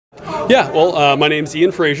Yeah, well, my name's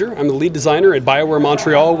Ian Frazier. I'm the lead designer at Bioware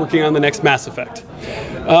Montreal, working on the next Mass Effect.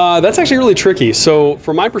 That's actually really tricky. So,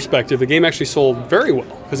 from my perspective, the game actually sold very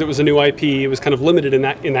well because it was a new IP. It was kind of limited in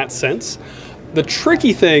that sense. The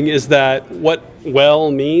tricky thing is that what well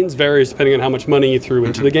means varies depending on how much money you threw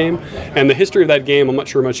into the game. And the history of that game, I'm not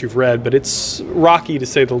sure how much you've read, but it's rocky to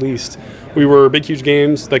say the least. We were Big Huge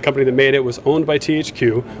Games. The company that made it was owned by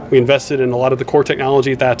THQ. We invested in a lot of the core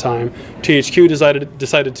technology at that time. THQ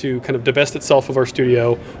decided to kind of divest itself of our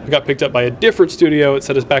studio. We got picked up by a different studio. It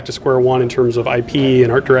set us back to square one in terms of IP and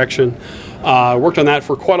art direction. Worked on that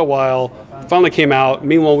for quite a while. Finally came out.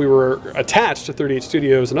 Meanwhile, we were attached to 38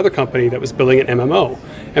 Studios, another company that was building an MMO.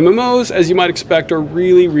 MMOs, as you might expect, are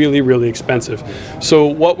really, really, really expensive. So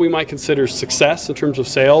what we might consider success in terms of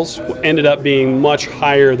sales ended up being much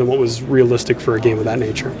higher than what was realistic for a game of that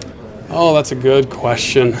nature. Oh, that's a good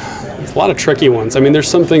question. There's a lot of tricky ones. I mean, there's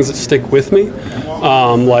some things that stick with me,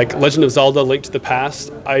 like Legend of Zelda: Link to the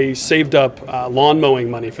Past. I saved up lawn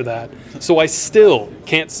mowing money for that, so I still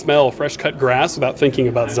can't smell fresh cut grass without thinking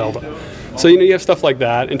about Zelda. So, you have stuff like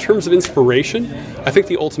that. In terms of inspiration, I think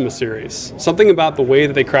the Ultima series. Something about the way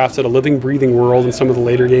that they crafted a living, breathing world in some of the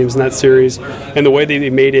later games in that series, and the way they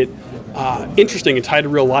made it interesting and tied to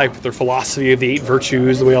real life with their philosophy of the 8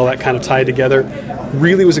 virtues, the way all that kind of tied together,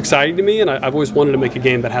 really was exciting to me, and I've always wanted to make a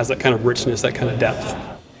game that has that kind of richness, that kind of depth.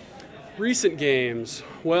 Recent games.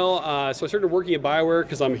 Well, so I started working at Bioware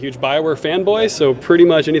because I'm a huge Bioware fanboy, so pretty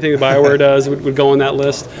much anything that Bioware does would go on that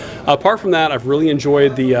list. Apart from that, I've really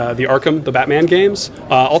enjoyed the Arkham, the Batman games.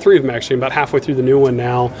 All 3 of them, actually. I'm about halfway through the new one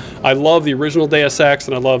now. I love the original Deus Ex,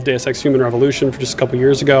 and I love Deus Ex Human Revolution for just a couple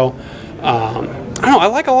years ago. I don't know, I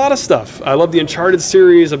like a lot of stuff. I love the Uncharted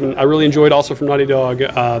series. I really enjoyed also from Naughty Dog,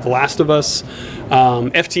 The Last of Us.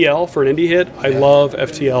 FTL for an indie hit. I love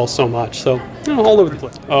FTL so much. So, all over the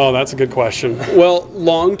place. Oh, that's a good question. Well,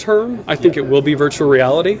 long term, I think it will be virtual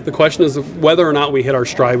reality. The question is whether or not we hit our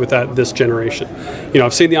stride with that this generation.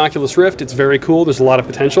 I've seen the Oculus Rift. It's very cool. There's a lot of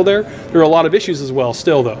potential there. There are a lot of issues as well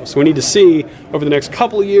still, though. So we need to see over the next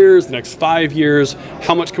couple of years, the next 5 years,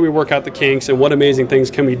 how much can we work out the kinks and what amazing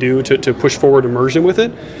things can we do to push forward immersion with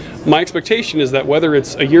it. My expectation is that whether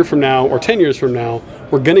it's a year from now or 10 years from now,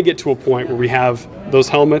 we're going to get to a point where we have those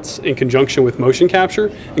helmets in conjunction with motion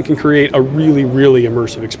capture and can create a really, really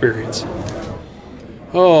immersive experience.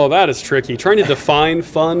 Oh, that is tricky. Trying to define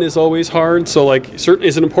fun is always hard. So,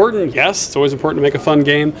 is it important? Yes, it's always important to make a fun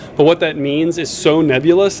game. But what that means is so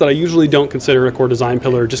nebulous that I usually don't consider it a core design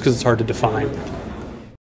pillar just because it's hard to define.